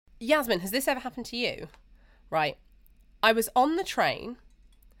Yasmin, has this ever happened to you? Right. I was on the train,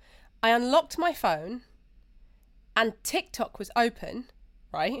 I unlocked my phone, and TikTok was open,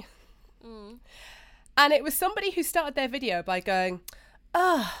 right? And it was somebody who started their video by going,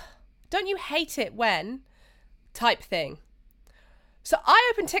 don't you hate it when type thing. So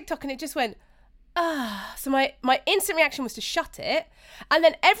I opened TikTok and it just went, so my instant reaction was to shut it. And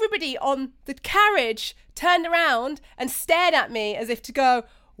then everybody on the carriage turned around and stared at me as if to go,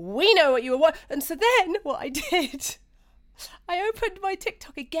 we know what you were watching. And so then what I did, I opened my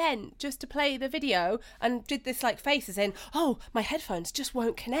TikTok again just to play the video and did this like face as in, oh, my headphones just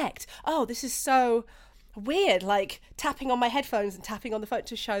won't connect. Oh, this is so weird. Like tapping on my headphones and tapping on the phone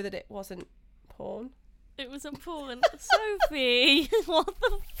to show that it wasn't porn. It was important. Sophie, what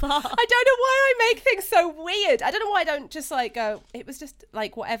the fuck? I don't know why I make things so weird. I don't know why I don't just like go, it was just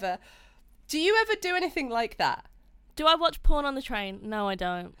like whatever. Do you ever do anything like that? Do I watch porn on the train? No, I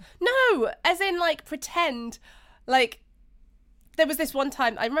don't. No, as in like pretend. Like there was this one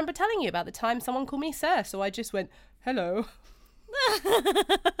time, I remember telling you about the time someone called me sir, so I just went, hello.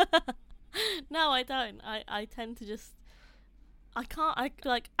 No, I don't. I tend to just...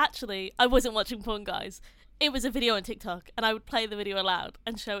 actually, I wasn't watching porn, guys. It was a video on TikTok, and I would play the video aloud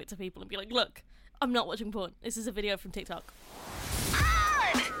and show it to people and be like, look, I'm not watching porn. This is a video from TikTok.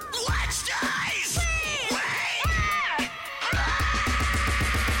 Let's dice!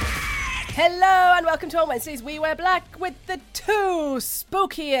 Hello and welcome to On Wednesdays We Wear Black with the two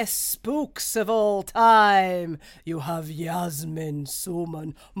spookiest spooks of all time. You have Yasmin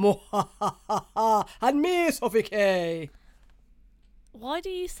Suman, and me, Sophie K. Why do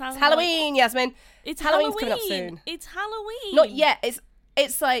you sound It's Halloween, Yasmin. It's Halloween's Halloween. coming up soon. It's Halloween. Not yet.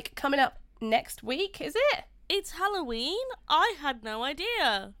 It's like coming up next week, is it? It's Halloween? I had no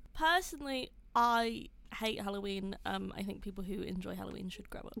idea. Personally, I hate Halloween. I think people who enjoy Halloween should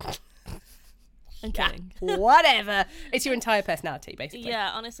grow up. I'm kidding. Whatever. It's your entire personality, basically. Yeah,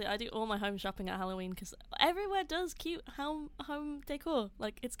 honestly, I do all my home shopping at Halloween because everywhere does cute home decor.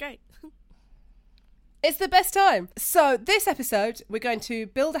 Like, it's great. It's the best time. So this episode, we're going to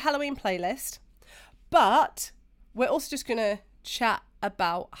build a Halloween playlist, but we're also just going to chat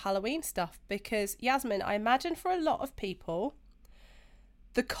about Halloween stuff because, Yasmin, I imagine for a lot of people,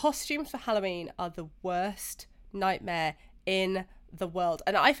 the costumes for Halloween are the worst nightmare in the world.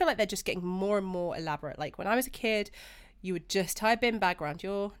 And I feel like they're just getting more and more elaborate. Like when I was a kid, you would just tie a bin bag around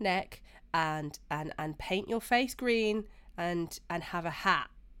your neck and paint your face green and have a hat,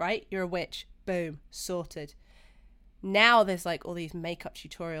 right? You're a witch. Boom, sorted. Now there's like all these makeup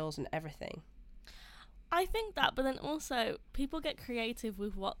tutorials and everything. I think that, but then also people get creative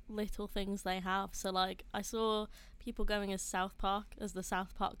with what little things they have. So like I saw people going as South Park, as the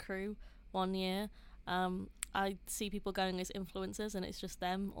South Park crew one year. I see people going as influencers and it's just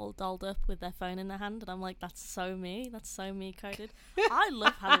them all dolled up with their phone in their hand and I'm like, that's so me coded. I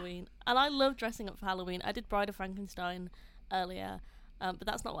love Halloween and I love dressing up for Halloween. I did Bride of Frankenstein earlier, but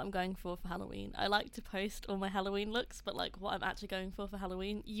that's not what I'm going for Halloween. I like to post all my Halloween looks, but like what I'm actually going for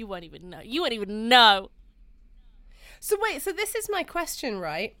Halloween, you won't even know. So wait, so this is my question,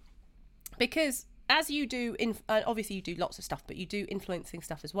 right? Because as you do, obviously you do lots of stuff, but you do influencing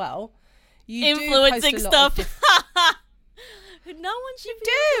stuff as well. You influencing do post a lot stuff. No one should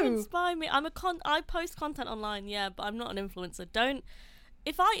be influenced by me. I post content online, yeah, but I'm not an influencer.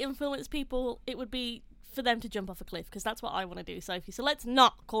 If I influence people, it would be for them to jump off a cliff because that's what I want to do, Sophie. So let's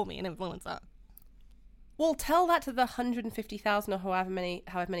not call me an influencer. Well, tell that to the 150,000 or however many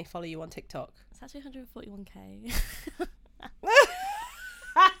follow you on TikTok. It's actually 141k.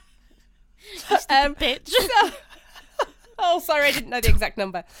 Bitch. Oh, sorry, I didn't know the exact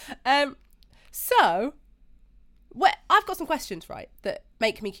number. So, I've got some questions, right, that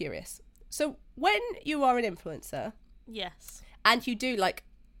make me curious. So, when you are an influencer, yes, and you do like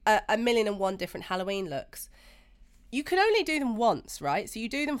a million and one different Halloween looks, you can only do them once, right? So you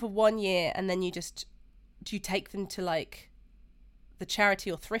do them for 1 year, and then do you take them to like the charity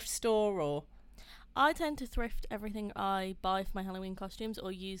or thrift store or? I tend to thrift everything I buy for my Halloween costumes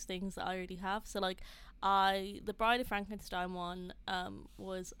or use things that I already have. So like the Bride of Frankenstein one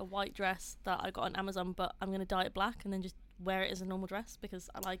was a white dress that I got on Amazon, but I'm going to dye it black and then just wear it as a normal dress because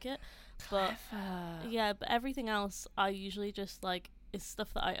I like it. But yeah, but everything else I usually just like is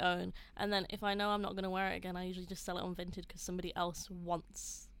stuff that I own. And then if I know I'm not going to wear it again, I usually just sell it on Vinted because somebody else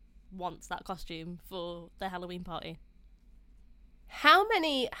wants that costume for their Halloween party. How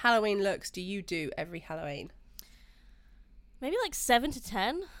many Halloween looks do you do every Halloween? Maybe like 7 to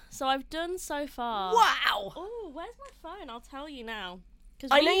 10. So I've done so far. Wow! Oh, where's my phone? I'll tell you now.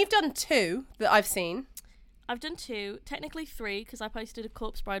 I know you've done 2 that I've seen. I've done 2, technically 3, because I posted a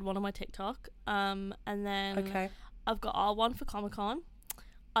Corpse Bride one on my TikTok. And then Okay. I've got our one for Comic-Con.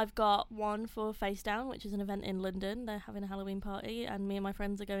 I've got one for Face Down, which is an event in London. They're having a Halloween party, and me and my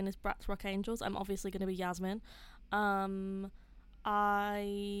friends are going as Bratz Rock Angels. I'm obviously going to be Yasmin.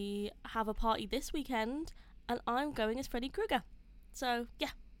 I have a party this weekend, and I'm going as Freddy Krueger. So, yeah.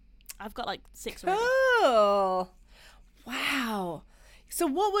 I've got like 6 already. Cool. Wow. So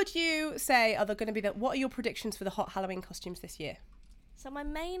what would you say are going to be what are your predictions for the hot Halloween costumes this year? So my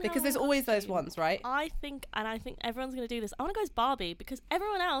main Because there's always those ones, right? I think everyone's going to do this. I want to go as Barbie because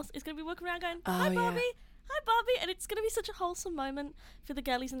everyone else is going to be walking around going, hi Barbie, hi Barbie, and it's going to be such a wholesome moment for the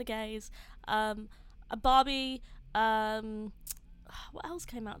girlies and the gays. A Barbie, what else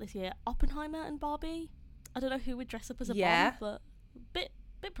came out this year? Oppenheimer and Barbie. I don't know who would dress up as a bomb, but bit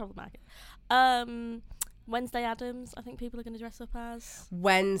problematic. Wednesday Addams, I think people are going to dress up as.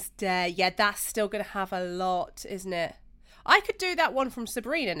 Wednesday, yeah, that's still going to have a lot, isn't it? I could do that one from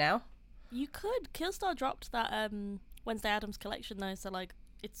Sabrina now. You could. Killstar dropped that Wednesday Addams collection though, so like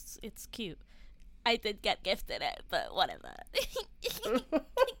it's cute. I did get gifted it, but whatever.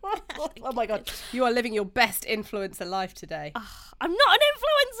 Oh my god, you are living your best influencer life today. I'm not an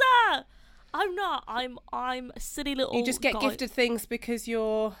influencer. I'm not. I'm a silly little. You just get guy. Gifted things because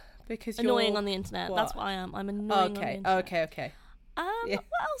you're annoying on the internet. What? That's what I am. I'm annoying on the internet. Okay. What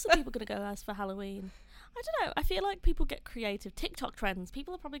else are people gonna go as for Halloween? I don't know. I feel like people get creative. TikTok trends.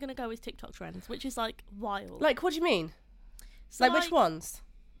 People are probably gonna go with TikTok trends, which is like wild. Like, what do you mean? So, like which ones?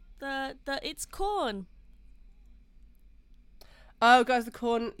 The it's corn. Oh, guys, the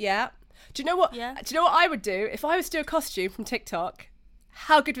corn. Yeah. Do you know what? Yeah. Do you know what I would do if I was to do a costume from TikTok?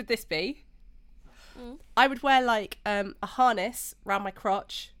 How good would this be? I would wear like a harness around my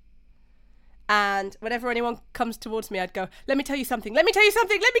crotch, and whenever anyone comes towards me, I'd go, "Let me tell you something. Let me tell you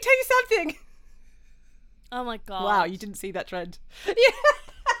something. Let me tell you something." Oh my god! Wow, you didn't see that trend. Yeah.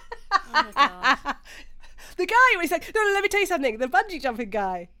 Oh my god! The guy was like, "No, let me tell you something." The bungee jumping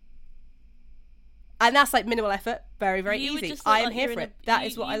guy. And that's like minimal effort, very, very easy. I am here for it. That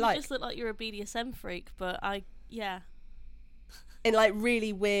is what I like. You just look like you're a BDSM freak, but in like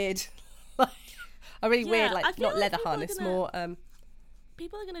really weird, like a really weird, like not leather harness, more.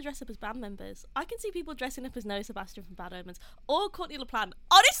 People are gonna dress up as band members. I can see people dressing up as Noah Sebastian from Bad Omens or Courtney LaPlante.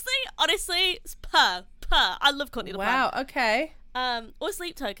 Honestly, it's purr. I love Courtney LaPlante. Wow. Okay. Or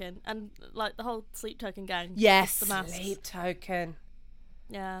Sleep Token and like the whole Sleep Token gang. Yes. The masks. Sleep Token.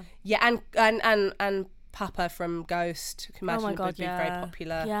 Yeah. Yeah, and Papa from Ghost. Can imagine would be very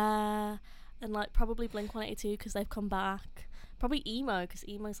popular. Yeah, and like probably Blink-182 because they've come back. Probably emo because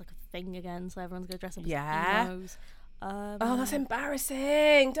emo's like a thing again, so everyone's gonna dress up as emos. Oh, that's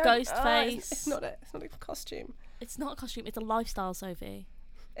embarrassing. Ghostface. It's not a costume. It's not a costume. It's a lifestyle, Sophie.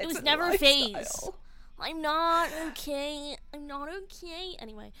 It was never a phase. I'm not okay.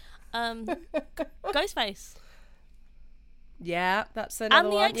 Anyway, Ghostface. Yeah, that's another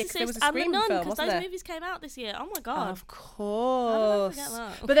one. And The Exorcist there was a and The Scream Nun, film, because wasn't those there? movies came out this year. Oh my god! Of course. How did I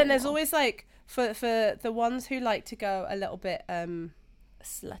forget that? But then there's always like for the ones who like to go a little bit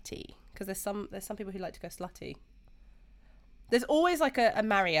slutty, because there's some people who like to go slutty. There's always like a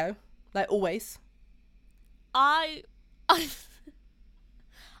Mario, like always. I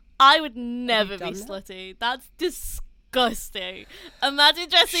would never be slutty. That's disgusting. Imagine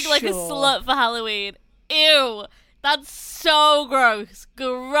dressing like a slut for Halloween. Ew. That's so gross.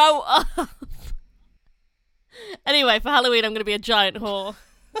 Grow up. Anyway, for Halloween, I'm going to be a giant whore.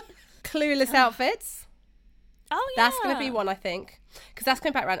 Clueless outfits. Oh, yeah. That's going to be one, I think. Because that's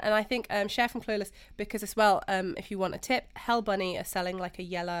coming back around. And I think Cher from Clueless, because as well, if you want a tip, Hell Bunny are selling like a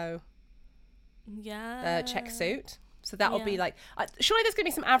yellow check suit. So that'll be like... surely there's going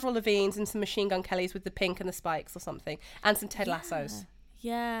to be some Avril Lavigne's and some Machine Gun Kellys with the pink and the spikes or something. And some Ted Lassos.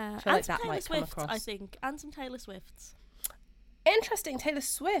 Yeah. I feel like that might come across. I think. And some Taylor Swifts. Interesting. Taylor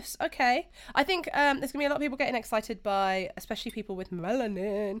Swifts. Okay. I think there's going to be a lot of people getting excited by, especially people with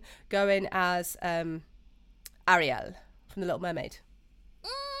melanin, going as Ariel from The Little Mermaid.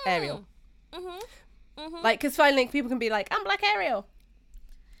 Ariel. Like, because finally people can be like, I'm Black Ariel.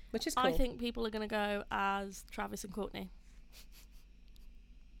 Which is cool. I think people are going to go as Travis and Courtney.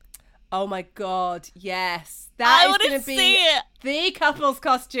 Oh my god, yes. That is going to be the couple's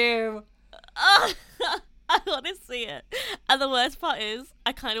costume. I want to see it. And the worst part is,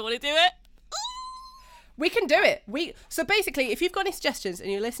 I kind of want to do it. We can do it. So basically, if you've got any suggestions and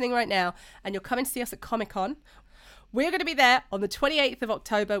you're listening right now and you're coming to see us at Comic-Con, we're going to be there on the 28th of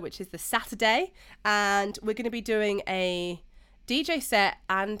October, which is the Saturday. And we're going to be doing a DJ set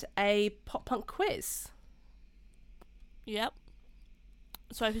and a pop punk quiz. Yep.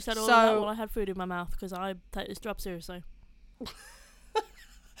 Sophie said all of that while I had food in my mouth because I take this job seriously.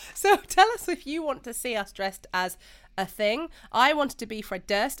 So tell us if you want to see us dressed as a thing. I wanted to be Fred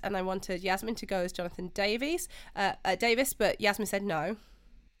Durst, and I wanted Yasmin to go as Jonathan Davis, but Yasmin said no.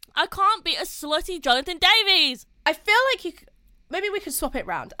 I can't be a slutty Jonathan Davies. I feel like maybe we could swap it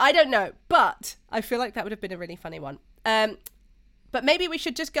round. I don't know, but I feel like that would have been a really funny one. But maybe we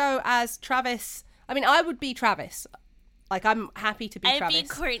should just go as Travis. I mean, I would be Travis. Like, I'm happy to be Travis. I'd be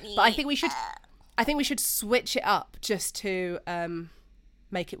Courtney. But I think we should switch it up just to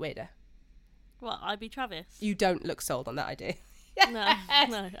make it weirder. What? I'd be Travis. You don't look sold on that idea. No. I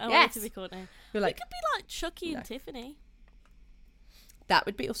want it to be Courtney. You're like, it could be like Chucky and Tiffany. That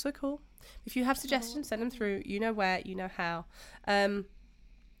would be also cool. If you have suggestions, send them through. You know where, you know how.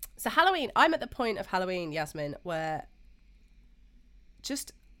 So Halloween, I'm at the point of Halloween, Yasmin, where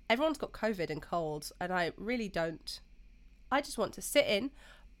just everyone's got COVID and colds, and I really don't. I just want to sit in,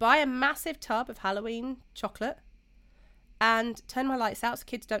 buy a massive tub of Halloween chocolate, and turn my lights out so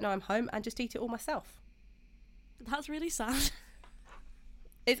kids don't know I'm home, and just eat it all myself. That's really sad.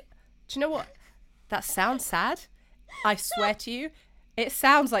 Do you know what? That sounds sad. I swear to you, it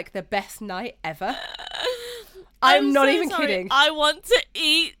sounds like the best night ever. I'm not even kidding. I want to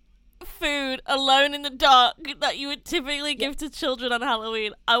eat food alone in the dark that you would typically give to children on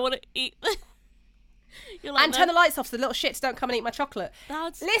Halloween. I want to eat. And turn the lights off so the little shits don't come and eat my chocolate.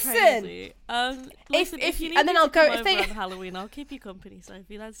 That's crazy. If you need and then me I'll to go come if over they on Halloween, I'll keep you company,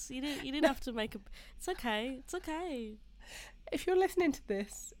 Sophie. You didn't have to make a. It's okay. It's okay. If you're listening to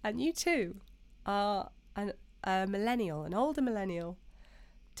this and you too are a millennial, an older millennial,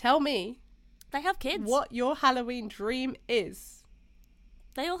 tell me. They have kids. What your Halloween dream is.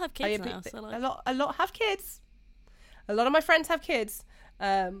 They all have kids now. So like... A lot have kids. A lot of my friends have kids.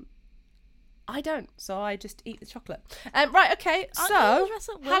 I don't, so I just eat the chocolate. Right, okay, so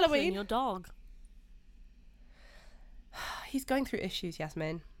Halloween. Your dog. He's going through issues,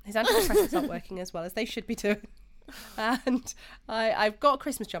 Yasmin. His antidepressants aren't working as well as they should be doing. And I've got a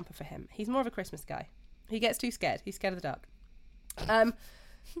Christmas jumper for him. He's more of a Christmas guy. He gets too scared. He's scared of the dark.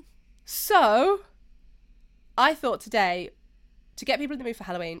 So I thought today, to get people in the mood for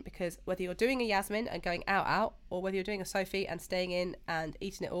Halloween, because whether you're doing a Yasmin and going out, or whether you're doing a Sophie and staying in and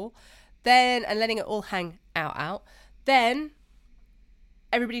eating it all, and letting it all hang out, then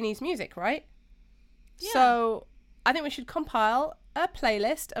everybody needs music, right? Yeah. So I think we should compile a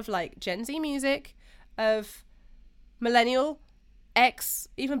playlist of like Gen Z music, of millennial, X,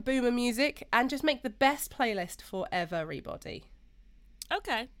 even boomer music, and just make the best playlist for everybody.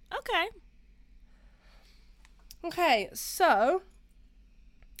 Okay, so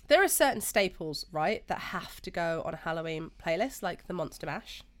there are certain staples, right, that have to go on a Halloween playlist, like the Monster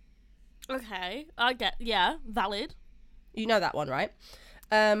Mash. Okay, valid. You know that one, right?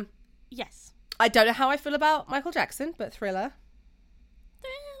 Yes. I don't know how I feel about Michael Jackson, but Thriller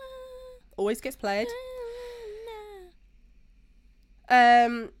always gets played.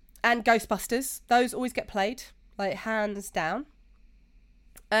 And Ghostbusters, those always get played, like hands down.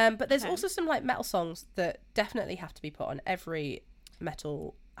 But there's also some like metal songs that definitely have to be put on every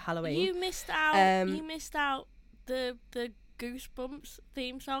metal Halloween. You missed out the Goosebumps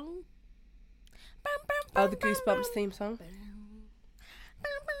theme song. Oh, the Goosebumps theme song.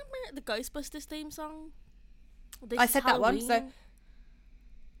 The Ghostbusters theme song. I said that one. So.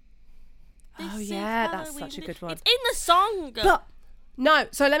 Oh yeah, that's such a good one. It's in the song. But no,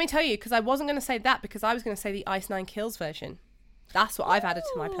 so let me tell you, because I wasn't going to say that, because I was going to say the Ice Nine Kills version. That's what I've added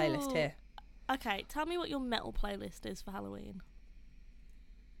to my playlist here. Okay, tell me what your metal playlist is for Halloween.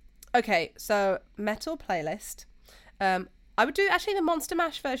 Okay, so metal playlist. I would do actually the Monster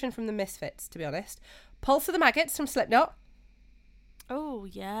Mash version from the Misfits, to be honest. Pulse of the Maggots from Slipknot. Oh,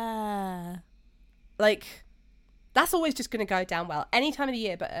 yeah. Like, that's always just going to go down well any time of the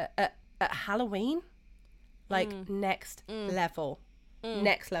year, but at Halloween, like, next level.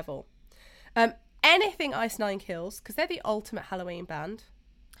 Next level. Anything Ice Nine Kills, because they're the ultimate Halloween band.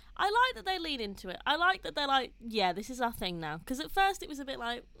 I like that they lean into it. I like that they're like, yeah, this is our thing now. Because at first it was a bit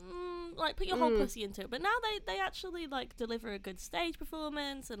like put your whole pussy into it. But now they actually like deliver a good stage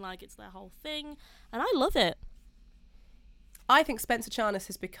performance and like it's their whole thing. And I love it. I think Spencer Charnas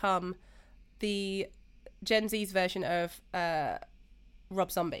has become the Gen Z's version of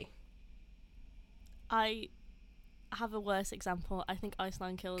Rob Zombie. I have a worse example. I think Ice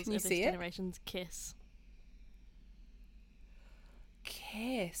Nine Kills is this generation's Kiss.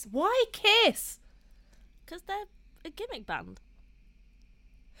 Kiss? Why Kiss? Because they're a gimmick band.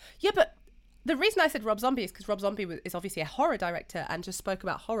 Yeah, but the reason I said Rob Zombie is because Rob Zombie is obviously a horror director and just spoke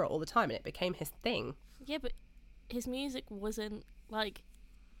about horror all the time, and it became his thing. Yeah, but his music wasn't like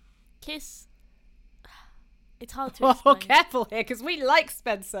Kiss. It's hard to Oh, explain. careful here, because we like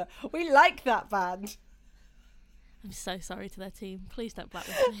Spencer. We like that band. I'm so sorry to their team. Please don't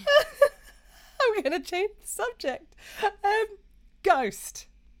blacklist me. I'm going to change the subject. Ghost.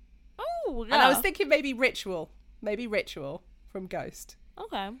 Oh, yeah. And I was thinking maybe Ritual. Maybe Ritual from Ghost.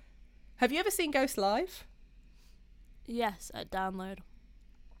 Okay. Have you ever seen Ghost live? Yes, at Download.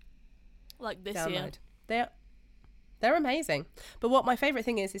 Like this year. They're amazing. But what my favourite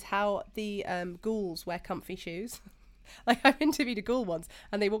thing is how the ghouls wear comfy shoes. Like, I've interviewed a ghoul once,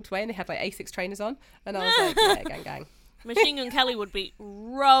 and they walked away and they had like Asics trainers on, and I was like, yeah, gang gang. Machine Gun Kelly would be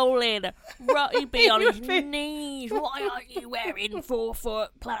rolling. He'd be on his knees. Why aren't you wearing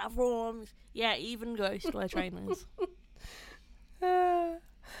 4-foot platforms? Yeah, even Ghost wear trainers.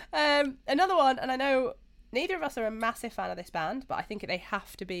 Another one, and I know neither of us are a massive fan of this band, but I think they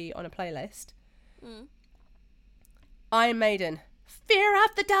have to be on a playlist. Iron Maiden. Fear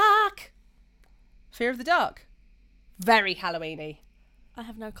of the Dark. Fear of the Dark. Very Halloween-y. I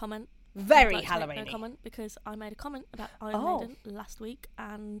have no comment. Very I'd like to make Halloween-y. No comment because I made a comment about Iron Maiden last week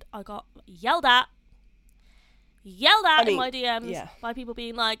and I got yelled at in my DMs by people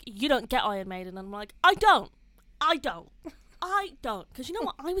being like, you don't get Iron Maiden. And I'm like, I don't. Because you know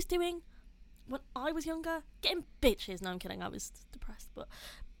what I was doing when I was younger? Getting bitches. No, I'm kidding. I was depressed, but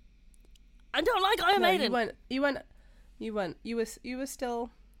I don't like Iron Maiden. You weren't. You were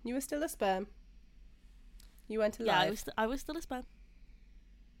still a sperm. You weren't alive. Yeah, I was still a sperm.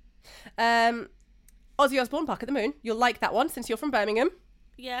 Ozzy Osbourne, Park at the Moon. You'll like that one since you're from Birmingham.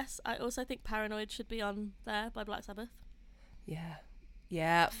 Yes, I also think Paranoid should be on there by Black Sabbath.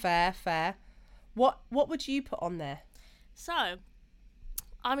 Yeah, fair. What would you put on there? So,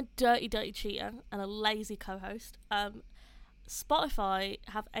 I'm a dirty cheater and a lazy co-host. Spotify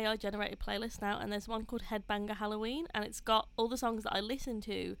have AI generated playlists now, and there's one called Headbanger Halloween, and it's got all the songs that I listen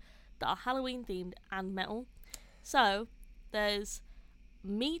to that are Halloween themed and metal. So there's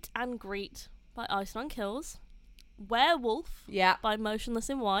Meet and Greet by Iceman Kills, Werewolf by Motionless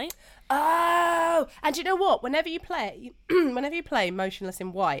in White. Oh, and you know what? Whenever you play Motionless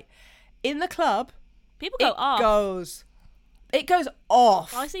in White in the club, people go off. It goes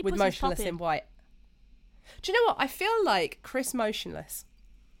off I see with Motionless in White. Do you know what? I feel like Chris Motionless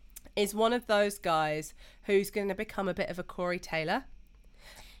is one of those guys who's going to become a bit of a Corey Taylor.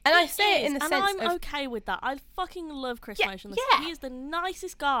 And I say it in the sense of... And I'm okay with that. I fucking love Chris Motionless. Yeah. He is the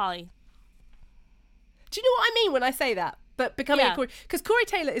nicest guy. Do you know what I mean when I say that? But becoming a Corey... Because Corey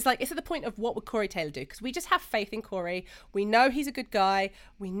Taylor is like... It's at the point of what would Corey Taylor do? Because we just have faith in Corey. We know he's a good guy.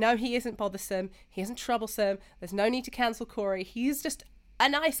 We know he isn't bothersome. He isn't troublesome. There's no need to cancel Corey. He's just a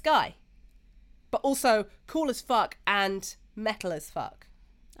nice guy. But also cool as fuck and metal as fuck.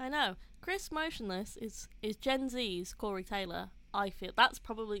 I know. Chris Motionless is Gen Z's Corey Taylor. I feel that's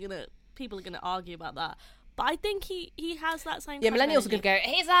probably people are gonna argue about that, but I think he has that same. Yeah, millennials are gonna go,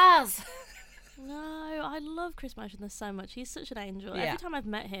 he's ours. No, I love Chris Motionless so much. He's such an angel. Yeah. Every time I've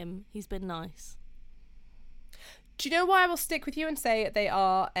met him, he's been nice. Do you know why I will stick with you and say they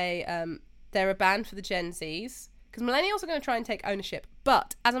are they're a band for the Gen Zs? Because millennials are going to try and take ownership.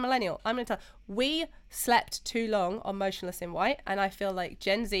 But as a millennial, I'm going to tell we slept too long on Motionless in White, and I feel like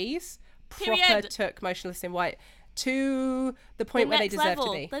Gen Zs proper took Motionless in White to the point where they deserve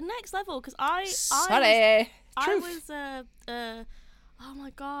to be. The next level, because I was oh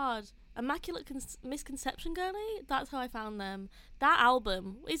my god, Immaculate Misconception girly. That's how I found them. That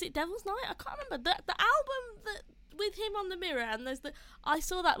album, is it Devil's Night? I can't remember the album that with him on the mirror, and I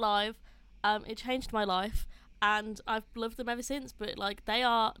saw that live. It changed my life, and I've loved them ever since. But like they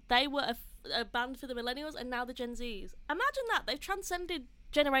were a band for the millennials, and now the Gen Zs. Imagine that, they've transcended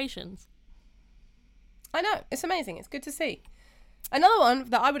generations. I know, it's amazing. It's good to see. Another one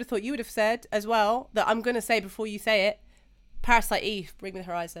that I would have thought you would have said as well, that I'm going to say before you say it, Parasite Eve, Bring Me the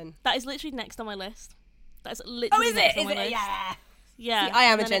Horizon. That is literally next on my list. That's literally next on my list. Yeah. See, I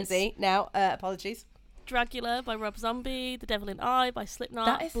am a Gen Z now. Apologies. Dracula by Rob Zombie, The Devil in I by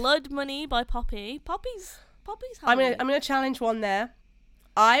Slipknot, Blood Money by Poppy. Poppy's Halloween. I'm gonna challenge one there.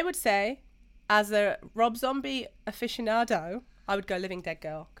 I would say, as a Rob Zombie aficionado, I would go Living Dead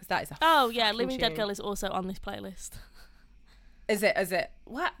Girl, because that is a Living Dead Girl is also on this playlist. Is it?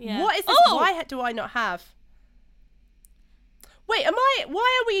 What? Yeah. What is this? Why do I not have? Wait,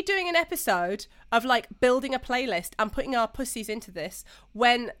 why are we doing an episode of like building a playlist and putting our pussies into this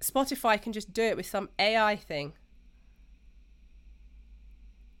when Spotify can just do it with some AI thing?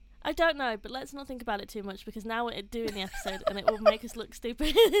 I don't know, but let's not think about it too much, because now we're doing the episode and it will make us look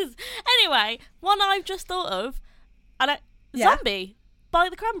stupid. Anyway, one I've just thought of, Zombie by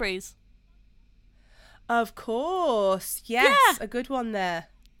the Cranberries. Of course. Yes, a good one there.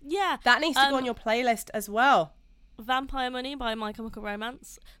 Yeah. That needs to go on your playlist as well. Vampire Money by My Chemical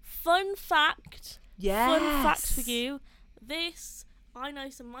Romance. Fun fact. Yes. Fun fact for you. This, I know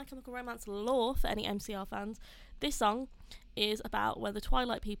some My Chemical Romance lore for any MCR fans. This song is about where the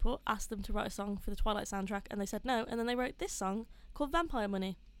Twilight people asked them to write a song for the Twilight soundtrack and they said no, and then they wrote this song called Vampire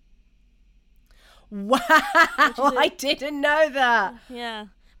Money. Wow, I didn't know that. Yeah.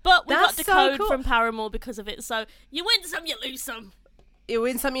 But we got That's Decode so cool. from Paramore because of it, so you win some, you lose some. You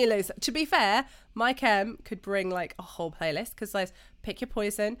win some, you lose. To be fair, my chem could bring like a whole playlist because like Pick Your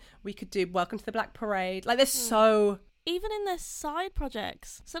Poison. We could do Welcome to the Black Parade. Like there's so... Even in their side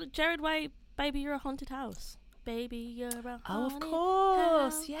projects. So Jared Way, Baby You're a Haunted House. Baby You're a Haunted Oh, of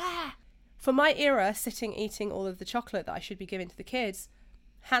course, House. yeah. For my era, sitting eating all of the chocolate that I should be giving to the kids,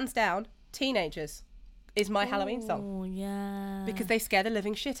 hands down, Teenagers is my Halloween song. Oh, yeah. Because they scare the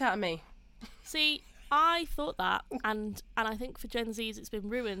living shit out of me. See, I thought that, and I think for Gen Zs it's been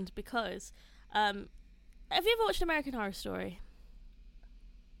ruined because, have you ever watched American Horror Story?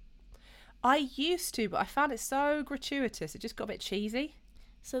 I used to, but I found it so gratuitous. It just got a bit cheesy.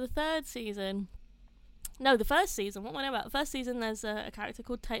 So the first season, what am I know about? The first season there's a character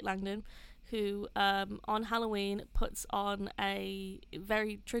called Tate Langdon who on Halloween puts on a,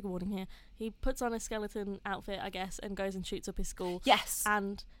 very trigger warning here, he puts on a skeleton outfit, I guess, and goes and shoots up his school. Yes.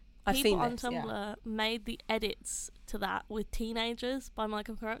 And I've people seen on this, Tumblr yeah. made the edits to that with Teenagers by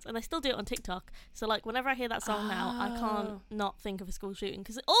Michael Corrupts, and they still do it on TikTok. So like whenever I hear that song now, I can't not think of a school shooting,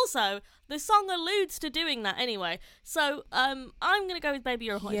 because also the song alludes to doing that anyway. So I'm gonna go with Baby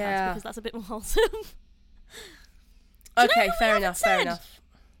You're a Haunted House because that's a bit more wholesome. Okay, fair enough.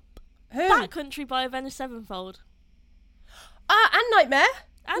 Who? Backcountry by Avenged Sevenfold. And Nightmare.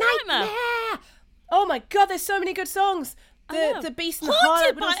 And Nightmare. Oh my god, there's so many good songs. The Beast and the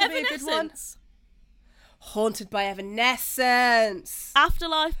Harlot would also be a good one. Evanescence. Haunted by Evanescence.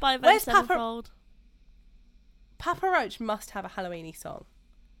 Afterlife by Avenged Where's Papa- Sevenfold. Papa Roach must have a Halloweeny song.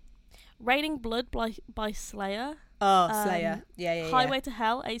 Raining Blood by Slayer. Oh, Slayer. Yeah. Highway to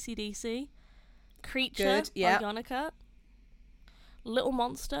Hell, AC/DC. Creature Good, yeah. by Yonica. Little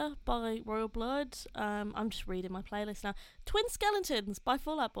Monster by Royal Blood. I'm just reading my playlist now. Twin Skeletons by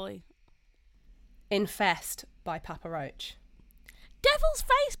Fall Out Boy. Infest by Papa Roach. Devil's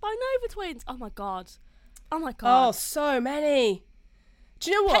Face by Nova Twins. Oh my god. Oh, so many.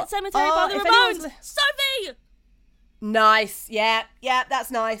 Do you know what? Pet Cemetery by the if anyone's Ramones. Sophie! Nice. Yeah, that's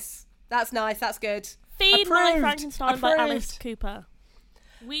nice. That's good. Feed My Approved. Frankenstein by Approved. Alice Cooper.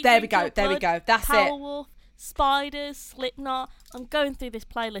 There we go. That's it. Powerwolf, Spiders, Slipknot. I'm going through this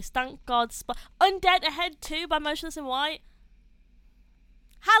playlist. Thank God. Undead Ahead 2 by Motionless in White.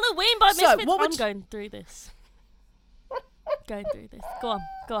 Halloween by So, Misfits. I'm going through this. Go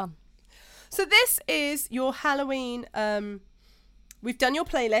on. So this is your Halloween. We've done your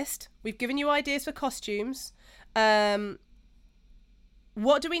playlist. We've given you ideas for costumes. What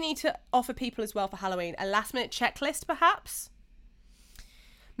do we need to offer people as well for Halloween? A last minute checklist, perhaps?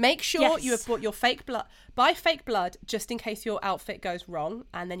 Make sure you have bought your fake blood. Buy fake blood just in case your outfit goes wrong,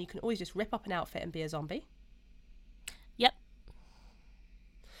 and then you can always just rip up an outfit and be a zombie. Yep.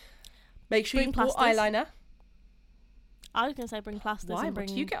 Make sure you bought eyeliner. I was going to say bring plasters. Why? And bring,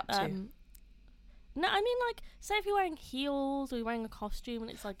 What do you get up to? No, I mean, like, say if you're wearing heels or you're wearing a costume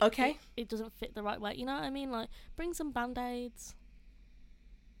and it's like, Okay. it doesn't fit the right way. You know what I mean? Like, bring some Band-Aids.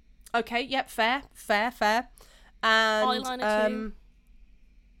 Okay, yep, fair. And Eyeliner too.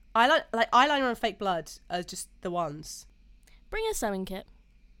 Eyeliner and fake blood are just the ones. Bring a sewing kit.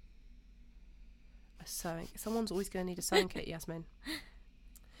 A sewing. Someone's always going to need a sewing kit, Yasmin.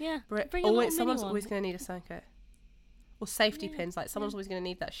 Yeah. Bring a little mini someone's one. always going to need a sewing kit. Or safety pins. Like, someone's always going to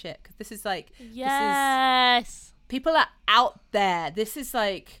need that shit. Because this is like... Yes. People are out there. This is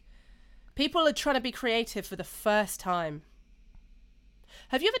like... People are trying to be creative for the first time.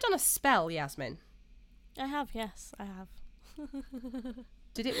 Have you ever done a spell, Yasmin? I have, yes. I have.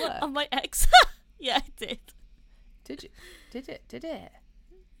 Did it work? On my ex. Yeah, I did. Did you? Did it?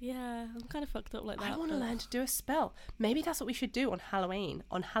 Yeah, I'm kind of fucked up like that. I want to learn to do a spell. Maybe that's what we should do on Halloween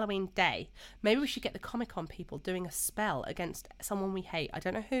Day. Maybe we should get the Comic-Con people doing a spell against someone we hate. I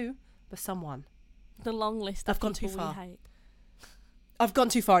don't know who, but someone. The long list of I've gone too people far. we hate. I've gone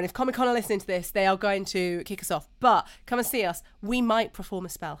too far, and if Comic-Con are listening to this, they are going to kick us off. But come and see us. We might perform a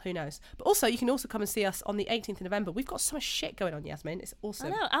spell. Who knows? But also, you can also come and see us on the 18th of November. We've got so much shit going on, Yasmin. It's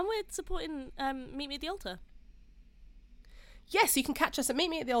awesome. I know, and we're supporting Meet Me at the Altar. Yes, you can catch us at Meet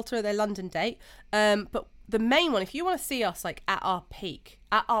Me at the Altar at their London date. But the main one, if you want to see us like at our peak,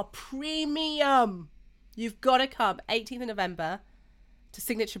 at our premium, you've got to come 18th of November to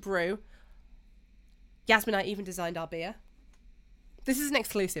Signature Brew. Yasmin and I even designed our beer. This is an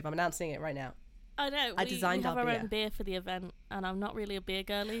exclusive. I'm announcing it right now. I know. I designed we have our our beer. own beer for the event, and I'm not really a beer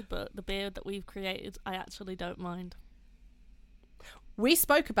girly, but the beer that we've created, I actually don't mind. We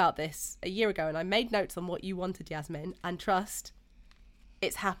spoke about this a year ago, and I made notes on what you wanted, Yasmin, and trust,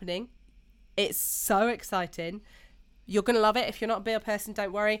 it's happening. It's so exciting. You're going to love it. If you're not a beer person,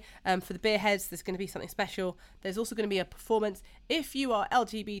 don't worry. For the beer heads, there's going to be something special. There's also going to be a performance. If you are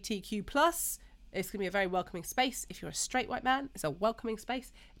LGBTQ+, it's going to be a very welcoming space. If you're a straight white man, it's a welcoming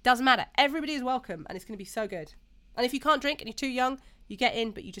space. It doesn't matter. Everybody is welcome, and it's going to be so good. And if you can't drink and you're too young, you get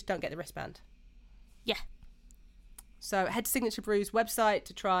in, but you just don't get the wristband. Yeah. So head to Signature Brew's website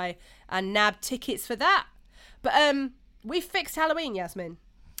to try and nab tickets for that. But we fixed Halloween, Yasmin.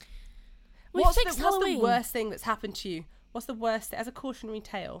 What's the worst thing that's happened to you? What's the worst, as a cautionary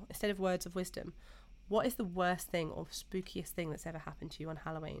tale, instead of words of wisdom, what is the worst thing or spookiest thing that's ever happened to you on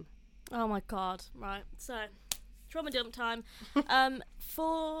Halloween? Oh my God. Right. So, trauma dump time.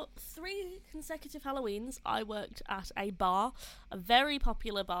 For 3 consecutive Halloweens, I worked at a bar, a very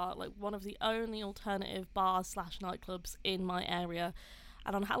popular bar, like one of the only alternative bars / nightclubs in my area.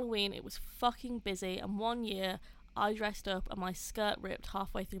 And on Halloween, it was fucking busy. And one year, I dressed up and my skirt ripped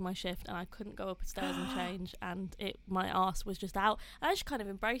halfway through my shift and I couldn't go upstairs and change, and my arse was just out. I just kind of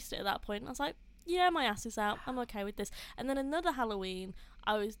embraced it at that point, and I was like, yeah, my ass is out. I'm okay with this. And then another Halloween,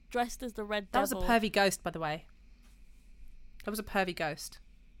 I was dressed as the Red Devil. That was a pervy ghost, by the way. That was a pervy ghost.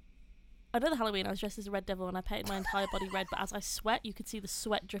 Another Halloween, I was dressed as a Red Devil and I painted my entire body red, but as I sweat, you could see the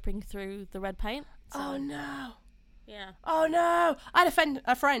sweat dripping through the red paint. So, oh, no. Yeah. Oh, no. I had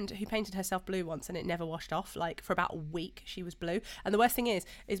a friend who painted herself blue once and it never washed off. Like, for about a week, she was blue. And the worst thing is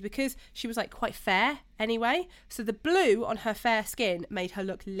because she was, like, quite fair anyway. So the blue on her fair skin made her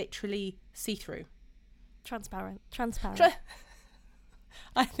look literally see-through. Transparent.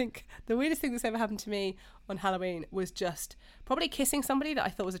 I think the weirdest thing that's ever happened to me on Halloween was just probably kissing somebody that I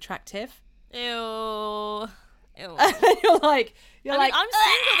thought was attractive. Ew. And you're like, I'm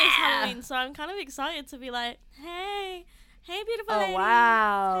single this Halloween, so I'm kind of excited to be like, hey beautiful lady. Oh,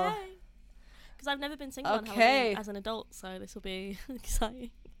 wow. Hey. Because I've never been single on Halloween as an adult, so this will be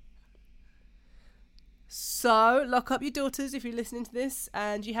exciting. So lock up your daughters if you're listening to this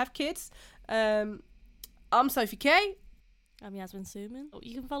and you have kids. I'm Sophie K. I'm Yasmin Suman.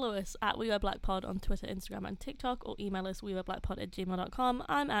 You can follow us at WeWereBlackPod on Twitter, Instagram and TikTok, or email us wewereblackpod@gmail.com.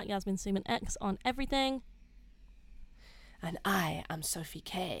 I'm at Yasmin Suman X on everything. And I am Sophie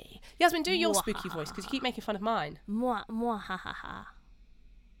K. Yasmin, do your spooky voice, because you keep making fun of mine. Mwah, mwah, ha, ha, ha.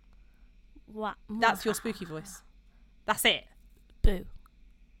 Mwah, mwah, that's your spooky voice. That's it. Boo.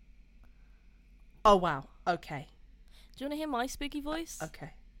 Oh, wow. Okay. Do you want to hear my spooky voice?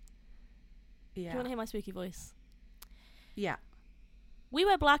 Okay. Yeah. Do you want to hear my spooky voice? Yeah. We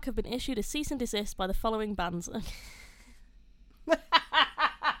Wear Black have been issued a cease and desist by the following bands.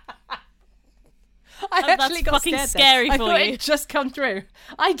 I actually got fucking scared scary then. for I thought you. it'd just come through.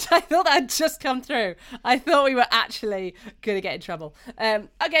 I thought that had just come through. I thought we were actually going to get in trouble.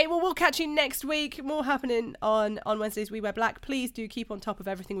 Okay, well, we'll catch you next week. More happening on Wednesdays We Wear Black. Please do keep on top of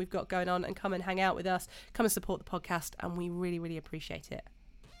everything we've got going on and come and hang out with us. Come and support the podcast, and we really, really appreciate it.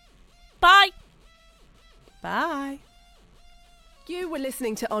 Bye. Bye. You were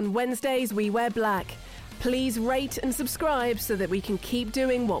listening to On Wednesdays We Wear Black. Please rate and subscribe so that we can keep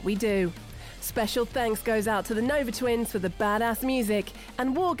doing what we do. Special thanks goes out to the Nova Twins for the badass music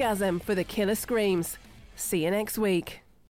and Wargasm for the killer screams. See you next week.